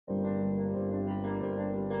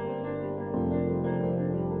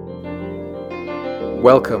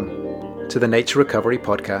Welcome to the Nature Recovery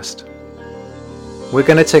Podcast. We're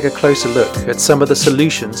going to take a closer look at some of the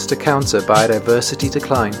solutions to counter biodiversity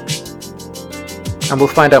decline. And we'll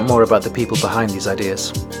find out more about the people behind these ideas.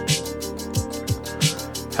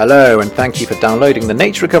 Hello, and thank you for downloading the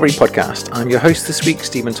Nature Recovery Podcast. I'm your host this week,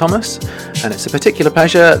 Stephen Thomas, and it's a particular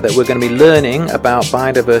pleasure that we're going to be learning about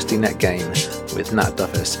Biodiversity Net Gain with Nat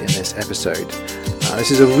Duffus in this episode. This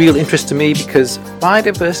is a real interest to me because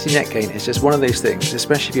Biodiversity Net Gain is just one of those things,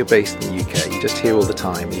 especially if you're based in the UK. You just hear all the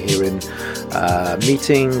time. You hear in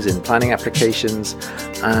meetings, in planning applications,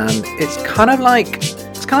 and it's kind of like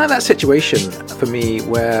that situation for me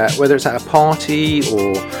where whether it's at a party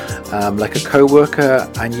or like a co-worker,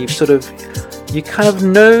 and you kind of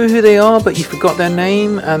know who they are, but you forgot their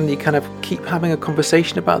name, and you kind of keep having a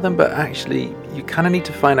conversation about them, but actually you kind of need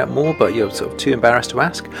to find out more, but you're sort of too embarrassed to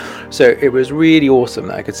ask. So it was really awesome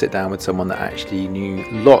that I could sit down with someone that actually knew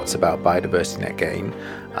lots about Biodiversity Net Gain.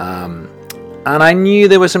 And I knew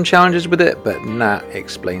there were some challenges with it, but Nat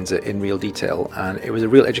explains it in real detail, and it was a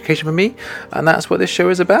real education for me, and that's what this show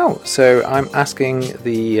is about. So I'm asking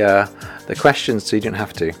the questions so you don't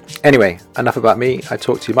have to. Anyway, enough about me. I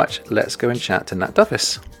talk too much. Let's go and chat to Nat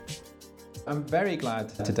Duffus. I'm very glad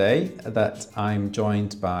today that I'm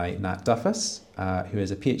joined by Nat Duffus, who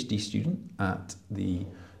is a PhD student at the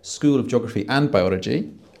School of Geography and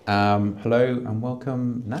Biology. Hello and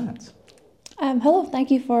welcome, Nat. Hello,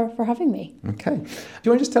 thank you for having me. Okay. Do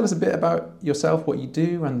you want to just tell us a bit about yourself, what you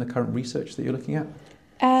do, and the current research that you're looking at?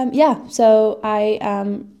 So I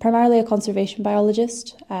am primarily a conservation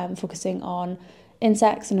biologist, focusing on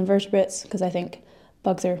insects and invertebrates because I think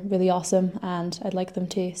bugs are really awesome and I'd like them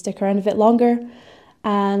to stick around a bit longer.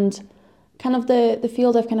 And kind of the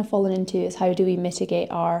field I've kind of fallen into is how do we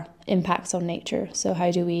mitigate our impacts on nature? So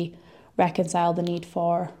how do we reconcile the need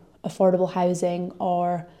for affordable housing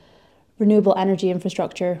or renewable energy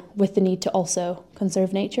infrastructure with the need to also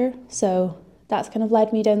conserve nature? So that's kind of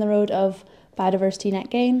led me down the road of Biodiversity Net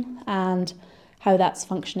Gain and how that's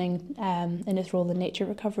functioning in its role in nature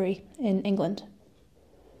recovery in England.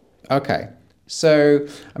 Okay, so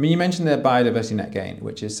I mean, you mentioned the Biodiversity Net Gain,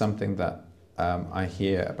 which is something that I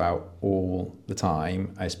hear about all the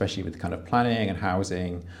time, especially with kind of planning and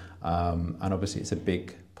housing, and obviously it's a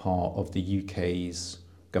big part of the UK's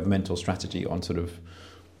governmental strategy on sort of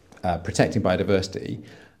protecting biodiversity.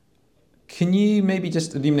 Can you maybe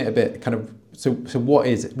just illuminate a bit kind of so what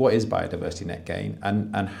is Biodiversity Net Gain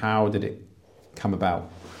and how did it come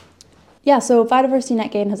about? Yeah, so Biodiversity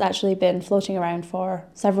Net Gain has actually been floating around for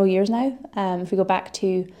several years now. If we go back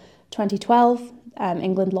to 2012,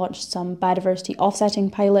 England launched some biodiversity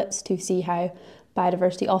offsetting pilots to see how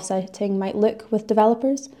biodiversity offsetting might look with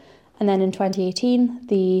developers. And then in 2018,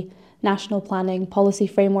 the National Planning Policy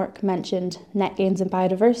Framework mentioned net gains in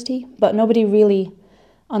biodiversity, but nobody really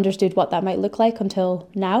understood what that might look like until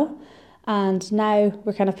now. And now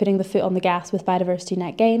we're kind of putting the foot on the gas with Biodiversity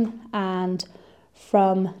Net Gain. And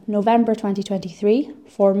from November 2023,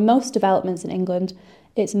 for most developments in England,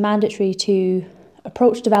 it's mandatory to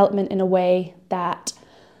approach development in a way that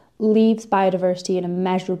leaves biodiversity in a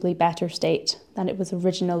measurably better state than it was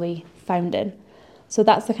originally found in. So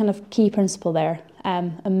that's the kind of key principle there,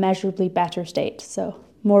 a measurably better state. So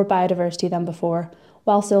more biodiversity than before,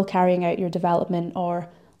 while still carrying out your development or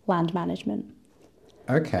land management.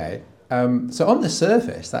 Okay, so on the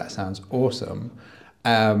surface, that sounds awesome.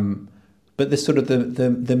 But the sort of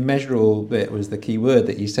the measurable bit was the key word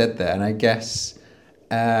that you said there. And I guess,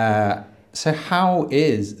 so how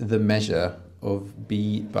is the measure of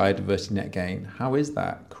Biodiversity Net Gain, how is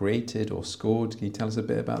that created or scored? Can you tell us a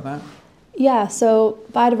bit about that? Yeah, so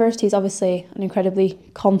biodiversity is obviously an incredibly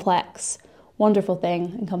complex, wonderful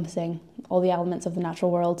thing encompassing all the elements of the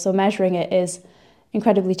natural world. So measuring it is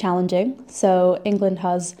incredibly challenging. So England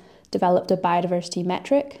has developed a biodiversity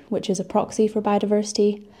metric, which is a proxy for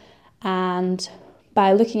biodiversity. And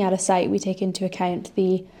by looking at a site, we take into account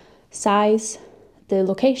the size, the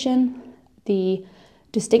location, the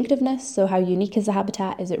distinctiveness, so how unique is the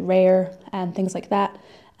habitat, is it rare, and things like that.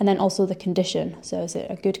 And then also the condition, so is it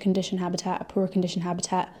a good condition habitat, a poor condition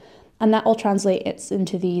habitat, and that all translates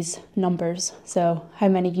into these numbers. So how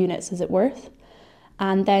many units is it worth?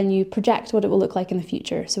 And then you project what it will look like in the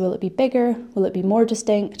future. So will it be bigger? Will it be more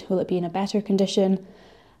distinct? Will it be in a better condition?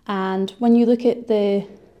 And when you look at the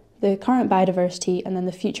current biodiversity and then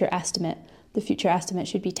the future estimate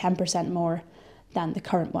should be 10% more than the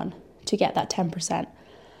current one to get that 10%.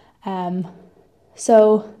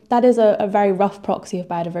 So that is a very rough proxy of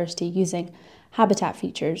biodiversity using habitat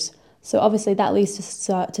features. So obviously that leads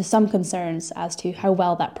to some concerns as to how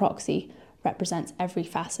well that proxy represents every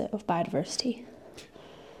facet of biodiversity.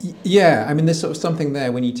 Yeah, I mean, there's sort of something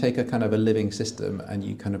there when you take a kind of a living system and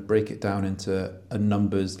you kind of break it down into a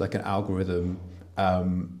numbers, like an algorithm.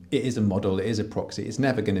 It is a model, it is a proxy. It's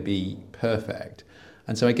never going to be perfect.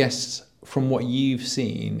 And so I guess from what you've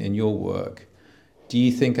seen in your work, do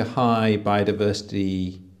you think a high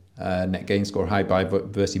biodiversity net gain score, high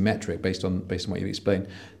biodiversity metric, based on what you've explained,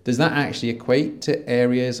 does that actually equate to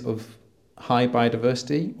areas of high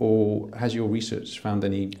biodiversity, or has your research found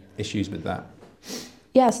any issues with that?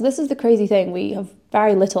 Yeah, so this is the crazy thing. We have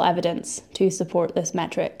very little evidence to support this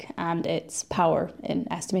metric and its power in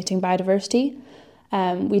estimating biodiversity.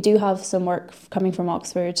 We do have some work coming from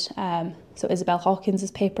Oxford, so Isabel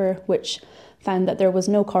Hawkins's paper, which found that there was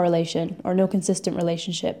no correlation or no consistent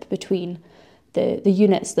relationship between the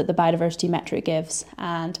units that the biodiversity metric gives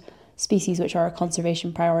and species which are a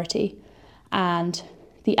conservation priority. And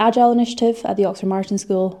the Agile initiative at the Oxford Martin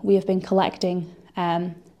School, we have been collecting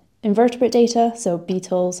invertebrate data, so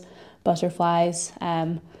beetles, butterflies,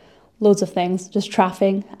 loads of things, just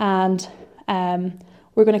trapping, and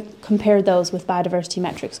we're going to compare those with biodiversity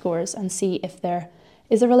metric scores and see if there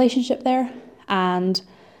is a relationship there. And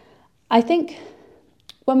I think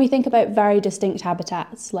when we think about very distinct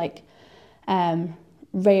habitats like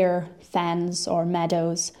rare fens or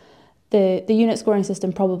meadows, the unit scoring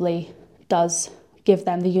system probably does give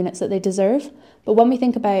them the units that they deserve. But when we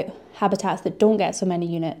think about habitats that don't get so many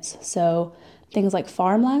units, so things like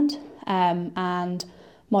farmland and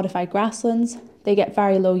modified grasslands, they get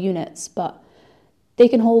very low units, but they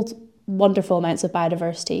can hold wonderful amounts of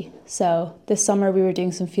biodiversity. So this summer we were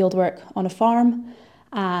doing some field work on a farm,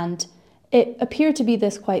 and it appeared to be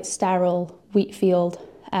this quite sterile wheat field,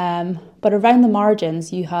 but around the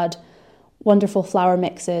margins you had wonderful flower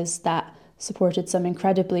mixes that supported some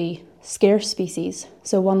incredibly scarce species.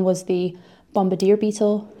 So one was the bombardier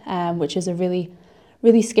beetle, which is a really,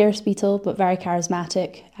 really scarce beetle, but very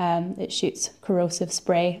charismatic. It shoots corrosive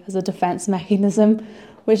spray as a defense mechanism,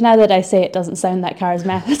 which now that I say it doesn't sound that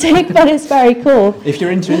charismatic, but it's very cool. If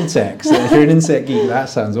you're into insects, if you're an insect geek, that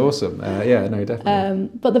sounds awesome. Yeah, no, definitely.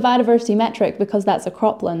 But the biodiversity metric, because that's a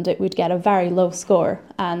cropland, it would get a very low score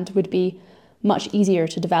and would be much easier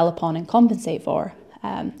to develop on and compensate for.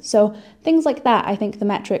 So things like that, I think the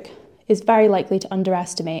metric is very likely to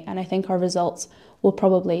underestimate, and I think our results will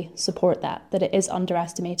probably support that it is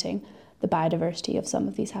underestimating the biodiversity of some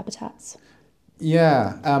of these habitats.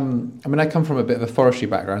 Yeah, I mean, I come from a bit of a forestry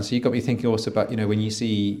background, so you got me thinking also about, when you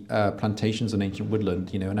see plantations on ancient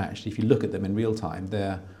woodland, and actually if you look at them in real time,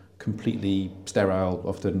 they're completely sterile,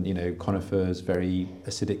 often, conifers, very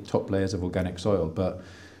acidic top layers of organic soil, but,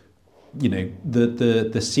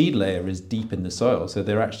 the seed layer is deep in the soil, so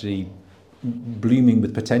they're actually blooming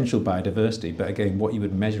with potential biodiversity, but again, what you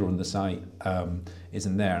would measure on the site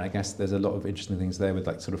isn't there. And I guess there's a lot of interesting things there with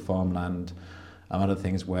like sort of farmland and other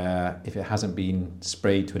things where if it hasn't been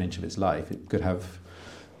sprayed to an inch of its life, it could have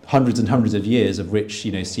hundreds and hundreds of years of rich,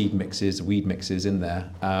 seed mixes, weed mixes in there.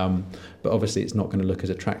 But obviously it's not going to look as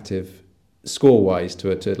attractive score-wise to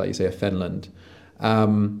like you say, a fenland.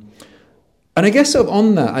 And I guess sort of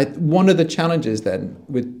on that, one of the challenges then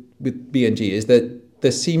with BNG is that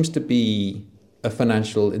there seems to be a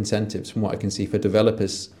financial incentives, from what I can see, for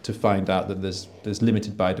developers to find out that there's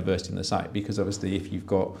limited biodiversity in the site, because obviously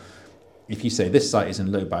if you say this site is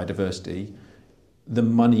in low biodiversity, the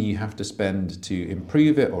money you have to spend to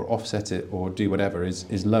improve it or offset it or do whatever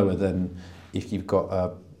is lower than if you've got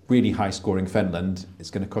a really high scoring fenland. It's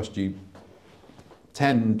going to cost you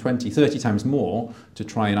 10, 20, 30 times more to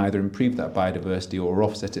try and either improve that biodiversity or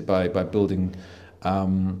offset it by building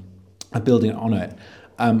on it.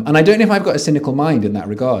 And I don't know if I've got a cynical mind in that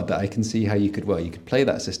regard, that I can see how you could play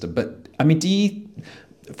that system. But I mean,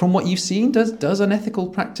 from what you've seen, does unethical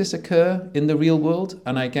practice occur in the real world?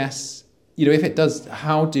 And I guess, if it does,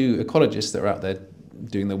 how do ecologists that are out there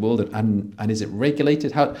doing the world, and is it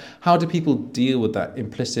regulated? How do people deal with that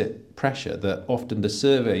implicit pressure that often the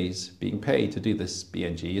surveys being paid to do this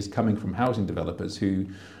BNG is coming from housing developers who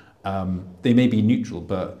they may be neutral,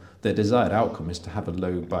 but their desired outcome is to have a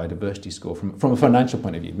low biodiversity score from a financial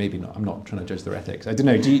point of view. Maybe not. I'm not trying to judge their ethics. I don't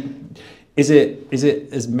know. Is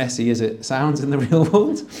it as messy as it sounds in the real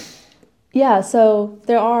world? Yeah. So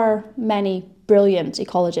there are many brilliant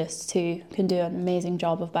ecologists who can do an amazing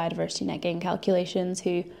job of biodiversity net gain calculations,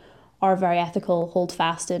 who are very ethical, hold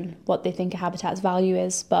fast in what they think a habitat's value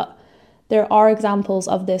is. But there are examples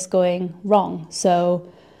of this going wrong. So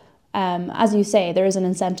as you say, there is an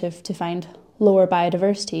incentive to find lower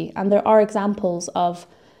biodiversity, and there are examples of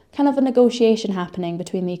kind of a negotiation happening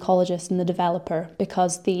between the ecologist and the developer,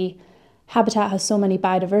 because the habitat has so many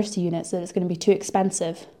biodiversity units that it's going to be too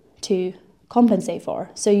expensive to compensate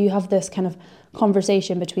for. So you have this kind of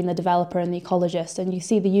conversation between the developer and the ecologist, and you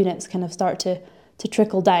see the units kind of start to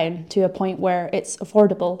trickle down to a point where it's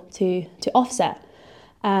affordable to offset.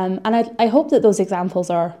 And I hope that those examples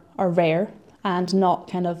are rare and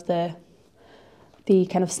not kind of the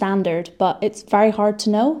kind of standard, but it's very hard to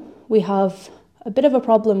know. We have a bit of a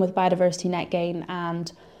problem with biodiversity net gain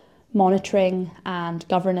and monitoring and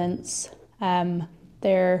governance.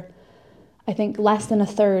 I think less than a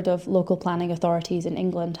third of local planning authorities in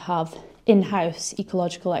England have in-house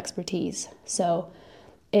ecological expertise. So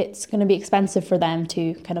it's going to be expensive for them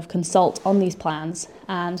to kind of consult on these plans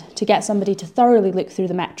and to get somebody to thoroughly look through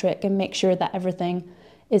the metric and make sure that everything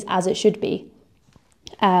is as it should be.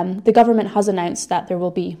 The government has announced that there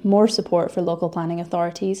will be more support for local planning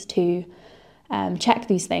authorities to check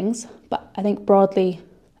these things, but I think broadly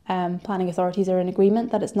planning authorities are in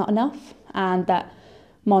agreement that it's not enough and that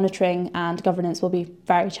monitoring and governance will be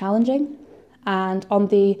very challenging. And on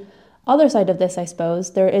the other side of this, I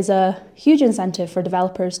suppose, there is a huge incentive for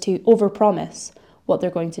developers to overpromise what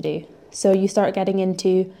they're going to do. So you start getting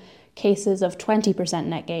into cases of 20%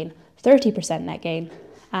 net gain, 30% net gain,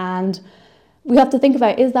 and we have to think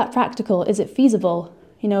about, is that practical? Is it feasible?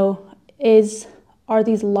 Are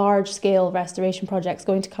these large-scale restoration projects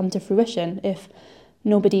going to come to fruition if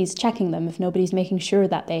nobody's checking them, if nobody's making sure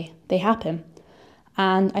that they happen?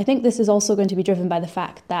 And I think this is also going to be driven by the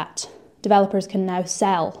fact that developers can now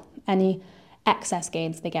sell any excess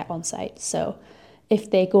gains they get on site. So if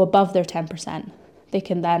they go above their 10%, they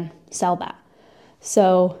can then sell that.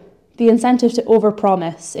 So the incentive to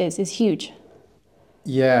overpromise is huge.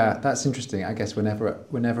 Yeah, that's interesting. I guess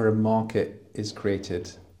whenever a market is created,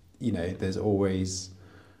 there's always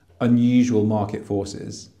unusual market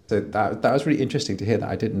forces. So that was really interesting to hear that.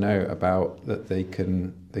 I didn't know about that they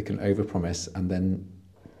can overpromise and then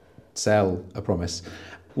sell a promise.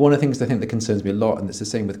 One of the things I think that concerns me a lot, and it's the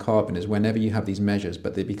same with carbon, is whenever you have these measures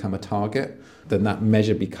but they become a target, then that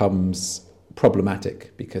measure becomes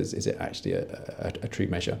problematic because is it actually a true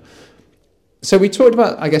measure? So we talked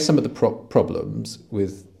about, I guess, some of the problems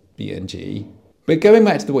with BNG, but going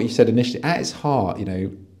back to what you said initially, at its heart,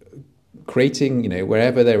 creating,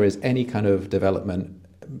 wherever there is any kind of development,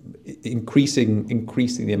 increasing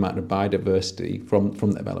the amount of biodiversity from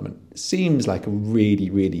the development seems like a really,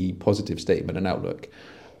 really positive statement and outlook.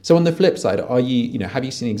 So on the flip side, have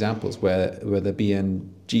you seen examples where the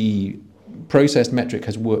BNG process metric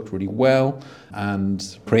has worked really well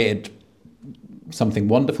and created something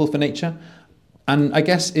wonderful for nature? And I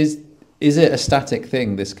guess is it a static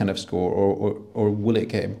thing, this kind of score, or will it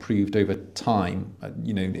get improved over time?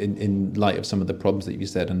 In light of some of the problems that you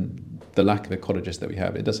said and the lack of ecologists that we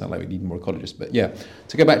have, it does sound like we need more ecologists. But yeah,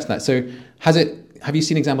 to go back to that, so have you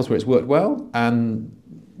seen examples where it's worked well? And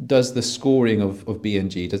does the scoring of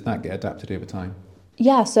BNG, does that get adapted over time?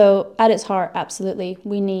 Yeah, so at its heart, absolutely.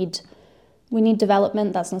 We need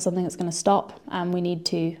development. That's not something that's going to stop. And we need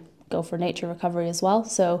to go for nature recovery as well.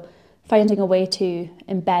 So finding a way to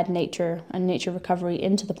embed nature and nature recovery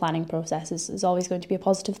into the planning process is always going to be a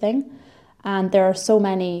positive thing. And there are so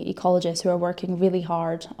many ecologists who are working really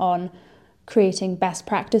hard on creating best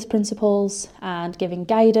practice principles and giving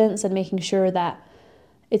guidance and making sure that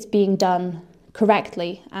it's being done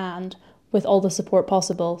correctly and with all the support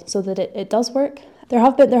possible so that it does work. There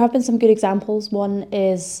have been some good examples. One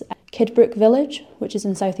is Kidbrooke Village, which is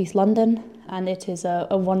in southeast London, and it is a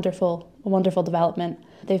wonderful development.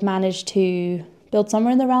 They've managed to build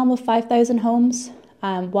somewhere in the realm of 5,000 homes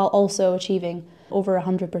while also achieving over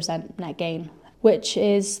 100% net gain, which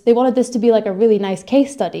is, they wanted this to be like a really nice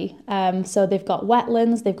case study. So they've got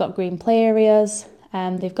wetlands, they've got green play areas,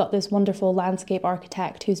 they've got this wonderful landscape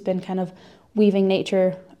architect who's been kind of weaving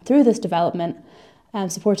nature through this development,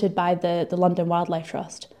 supported by the London Wildlife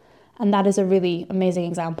Trust. And that is a really amazing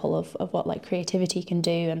example of what like creativity can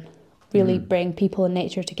do and really bring people and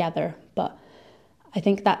nature together. But I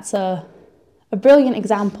think that's a brilliant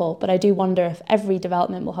example, but I do wonder if every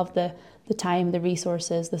development will have the time, the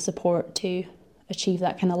resources, the support to achieve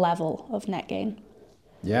that kind of level of net gain.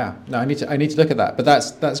 Yeah, no, I need to look at that. But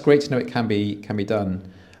that's great to know it can be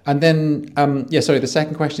done. And then the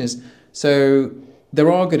second question is, so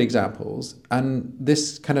there are good examples, and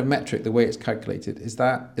this kind of metric, the way it's calculated, is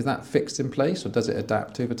that fixed in place or does it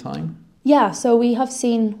adapt over time? Yeah, so we have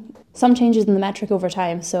seen some changes in the metric over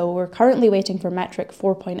time. So we're currently waiting for metric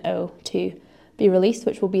 4.0 to be released,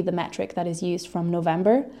 which will be the metric that is used from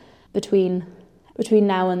November. Between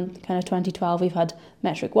now and kind of 2012, we've had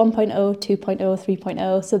metric 1.0, 2.0,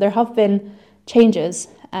 3.0. So there have been changes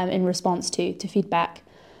in response to feedback.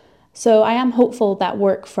 So I am hopeful that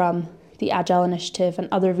work from the Agile Initiative and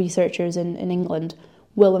other researchers in England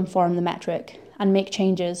will inform the metric and make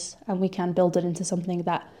changes, and we can build it into something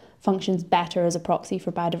that functions better as a proxy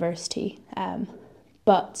for biodiversity.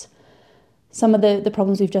 But some of the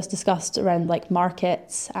problems we've just discussed around like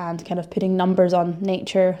markets and kind of putting numbers on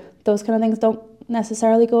nature, those kind of things don't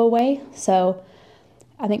necessarily go away. So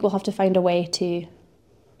I think we'll have to find a way to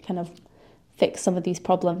kind of fix some of these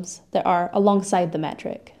problems that are alongside the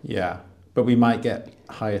metric. Yeah, but we might get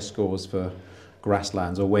higher scores for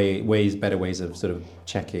grasslands or better ways of sort of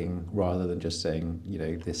checking, rather than just saying,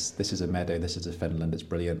 this is a meadow, this is a fenland, it's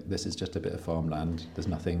brilliant, this is just a bit of farmland, there's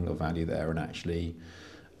nothing of value there, and actually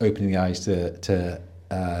opening the eyes to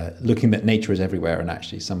looking that nature is everywhere, and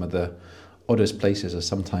actually some of the oddest places are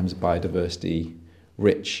sometimes biodiversity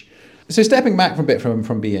rich. So stepping back from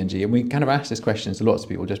BNG, and we kind of ask this question to lots of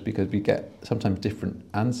people just because we get sometimes different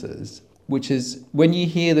answers, which is, when you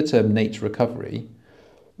hear the term nature recovery,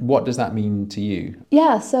 what does that mean to you?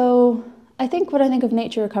 Yeah, so I think when I think of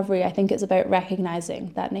nature recovery, I think it's about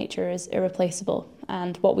recognising that nature is irreplaceable,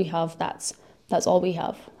 and what we have, that's all we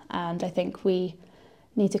have. And I think we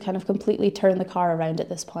need to kind of completely turn the car around at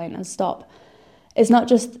this point and stop. It's not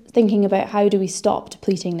just thinking about how do we stop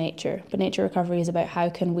depleting nature, but nature recovery is about how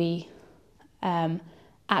can we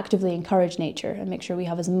actively encourage nature and make sure we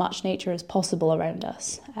have as much nature as possible around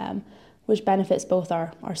us, which benefits both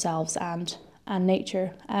ourselves and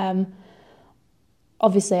nature.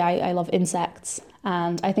 Obviously, I love insects,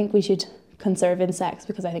 and I think we should conserve insects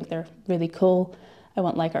because I think they're really cool. I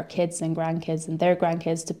want like our kids and grandkids and their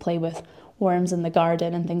grandkids to play with worms in the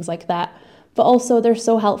garden and things like that. But also they're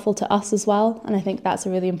so helpful to us as well, and I think that's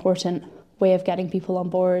a really important way of getting people on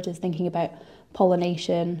board, is thinking about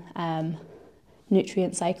pollination,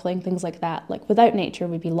 nutrient cycling, things like that. Like without nature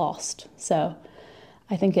we'd be lost. So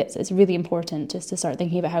I think it's really important just to start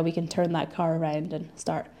thinking about how we can turn that car around and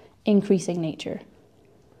start increasing nature.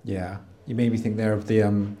 Yeah, you made me think there of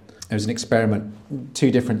there was an experiment,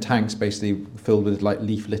 2 different tanks basically filled with like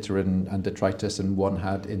leaf litter and detritus, and one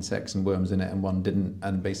had insects and worms in it and one didn't.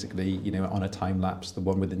 And basically, on a time lapse, the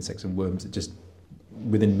one with insects and worms, it just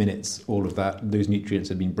within minutes, all of those nutrients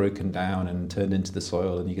had been broken down and turned into the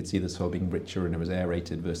soil, and you could see the soil being richer and it was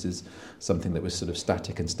aerated, versus something that was sort of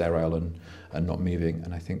static and sterile and not moving.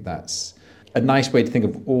 And I think that's a nice way to think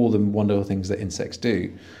of all the wonderful things that insects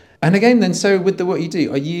do. And again, then, so with the work you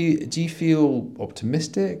do, do you feel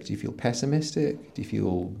optimistic? Do you feel pessimistic? Do you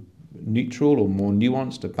feel neutral or more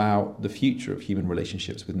nuanced about the future of human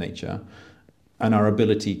relationships with nature and our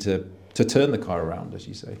ability to turn the car around, as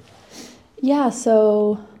you say? Yeah,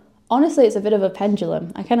 so honestly, it's a bit of a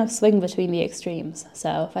pendulum. I kind of swing between the extremes.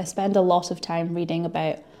 So if I spend a lot of time reading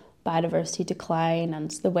about biodiversity decline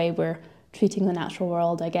and the way we're treating the natural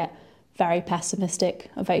world, I get very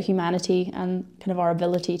pessimistic about humanity and kind of our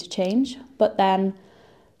ability to change. But then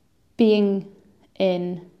being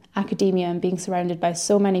in academia and being surrounded by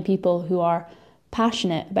so many people who are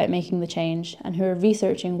passionate about making the change and who are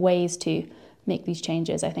researching ways to make these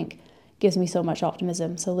changes, I think gives me so much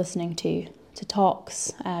optimism. So listening to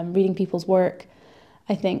talks, reading people's work,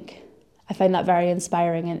 I find that very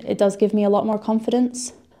inspiring, and it does give me a lot more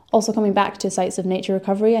confidence. Also, coming back to sites of nature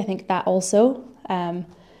recovery, I think that also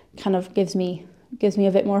kind of gives me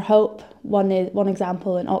a bit more hope. One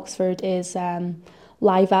example in Oxford is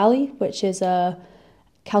Lye Valley, which is a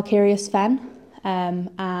calcareous fen,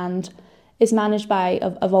 and is managed by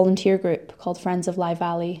a volunteer group called Friends of Lye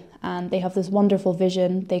Valley, and they have this wonderful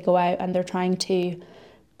vision. They go out and they're trying to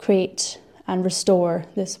create and restore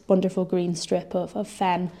this wonderful green strip of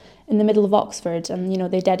fen in the middle of Oxford,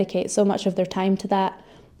 and they dedicate so much of their time to that,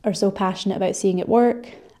 are so passionate about seeing it work.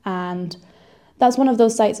 And that's one of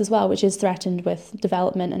those sites as well which is threatened with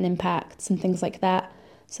development and impacts and things like that,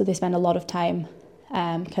 so they spend a lot of time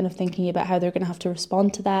kind of thinking about how they're going to have to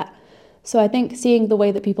respond to that. So I think seeing the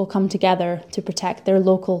way that people come together to protect their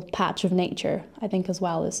local patch of nature, I think as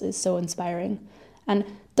well is so inspiring, and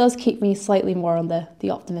does keep me slightly more on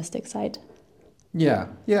the optimistic side. Yeah,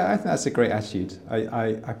 I think that's a great attitude.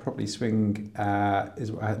 I probably swing,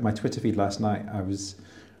 my Twitter feed last night, I was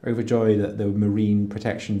overjoyed that the marine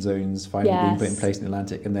protection zones finally being put in place in the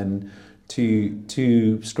Atlantic, and then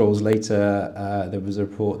two scrolls later, there was a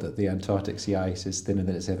report that the Antarctic sea ice is thinner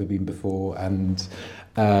than it's ever been before, and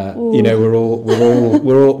we're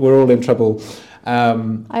all in trouble.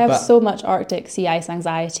 I have so much Arctic sea ice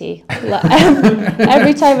anxiety.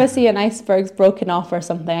 Every time I see an iceberg's broken off or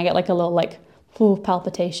something, I get like a little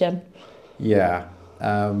palpitation. Yeah.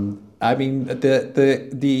 I mean,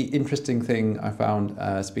 the interesting thing I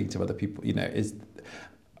found speaking to other people, is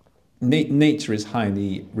nature is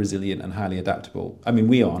highly resilient and highly adaptable. I mean,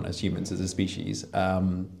 we aren't as humans, as a species.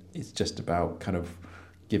 It's just about kind of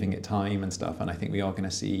giving it time and stuff. And I think we are going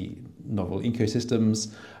to see novel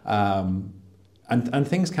ecosystems, and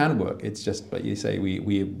things can work. It's just, like you say,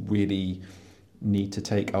 we really need to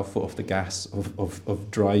take our foot off the gas of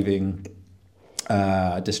driving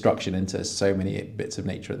destruction into so many bits of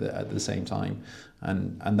nature at the same time.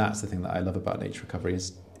 And that's the thing that I love about nature recovery,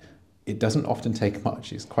 is it doesn't often take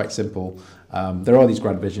much. It's quite simple. There are these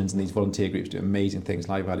grand visions, and these volunteer groups do amazing things.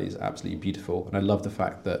 Live Valley is absolutely beautiful, and I love the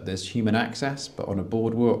fact that there's human access, but on a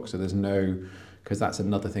boardwalk, so there's no, because that's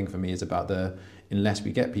another thing for me, is about unless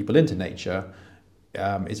we get people into nature,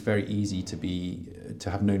 it's very easy to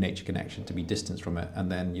have no nature connection, to be distanced from it,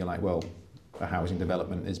 and then you're like, well, a housing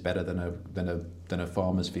development is better than a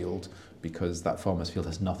farmer's field, because that farmer's field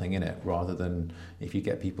has nothing in it, rather than if you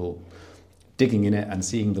get people digging in it and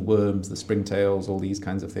seeing the worms, the springtails, all these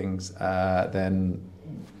kinds of things, then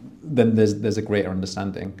there's a greater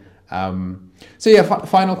understanding.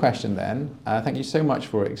 Final question then. Thank you so much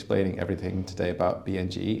for explaining everything today about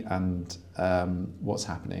BNG and what's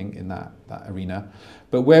happening in that arena.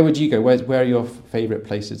 But where would you go? Where are your favourite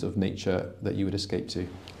places of nature that you would escape to?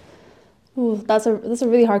 Ooh, that's a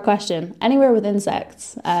really hard question. Anywhere with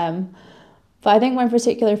insects. But I think my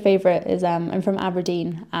particular favourite is I'm from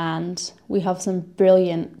Aberdeen, and we have some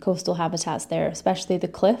brilliant coastal habitats there, especially the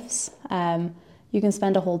cliffs. You can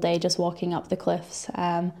spend a whole day just walking up the cliffs,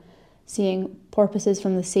 seeing porpoises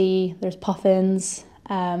from the sea. There's puffins.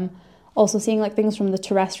 Also seeing like things from the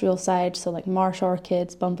terrestrial side, so like marsh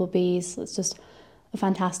orchids, bumblebees. It's just a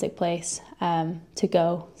fantastic place to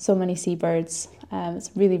go. So many seabirds.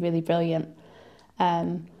 It's really, really brilliant.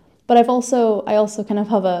 But I also kind of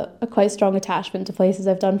have a quite strong attachment to places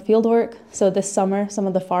I've done field work. So this summer, some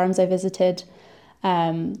of the farms I visited,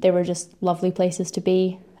 they were just lovely places to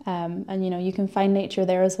be. And you can find nature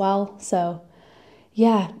there as well. So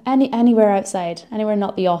yeah, anywhere outside, anywhere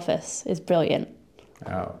not the office is brilliant.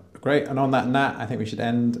 Oh, great. And on that, Nat, I think we should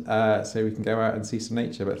end so we can go out and see some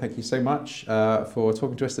nature. But thank you so much for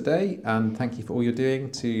talking to us today. And thank you for all you're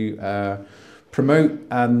doing to promote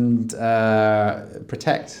and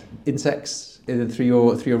protect insects through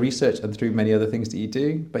your research and through many other things that you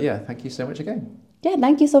do. But yeah, thank you so much again. Yeah,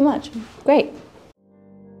 thank you so much. Great.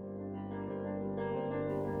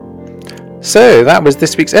 So that was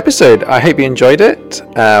this week's episode. I hope you enjoyed it.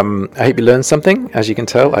 I hope you learned something. As you can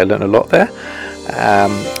tell, I learned a lot there.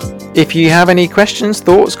 If you have any questions,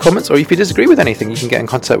 thoughts, comments, or if you disagree with anything, you can get in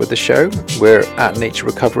contact with the show. We're at Nature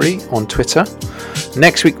Recovery on Twitter.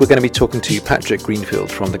 Next week, we're going to be talking to Patrick Greenfield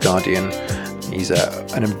from The Guardian. He's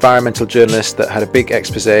an environmental journalist that had a big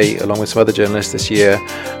expose, along with some other journalists this year,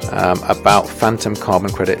 about phantom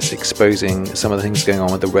carbon credits, exposing some of the things going on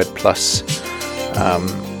with the REDD+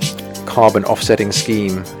 carbon offsetting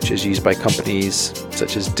scheme, which is used by companies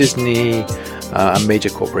such as Disney and major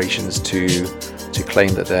corporations to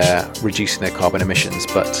claim that they're reducing their carbon emissions.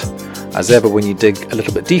 But as ever, when you dig a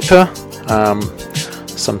little bit deeper,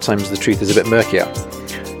 sometimes the truth is a bit murkier.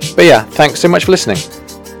 But yeah, thanks so much for listening.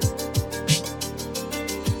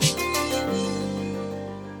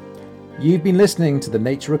 You've been listening to the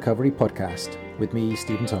Nature Recovery Podcast with me,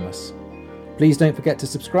 Stephen Thomas. Please don't forget to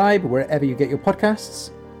subscribe wherever you get your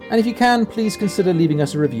podcasts. And if you can, please consider leaving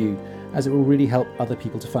us a review, as it will really help other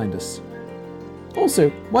people to find us. Also,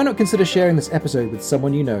 why not consider sharing this episode with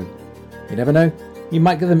someone you know? You never know, you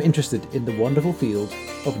might get them interested in the wonderful field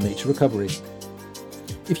of nature recovery.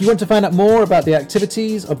 If you want to find out more about the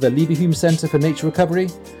activities of the Leverhulme Centre for Nature Recovery,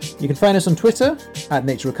 you can find us on Twitter at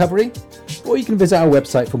Nature Recovery, or you can visit our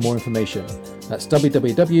website for more information. That's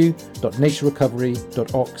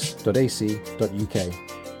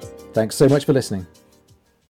www.naturerecovery.ox.ac.uk. Thanks so much for listening.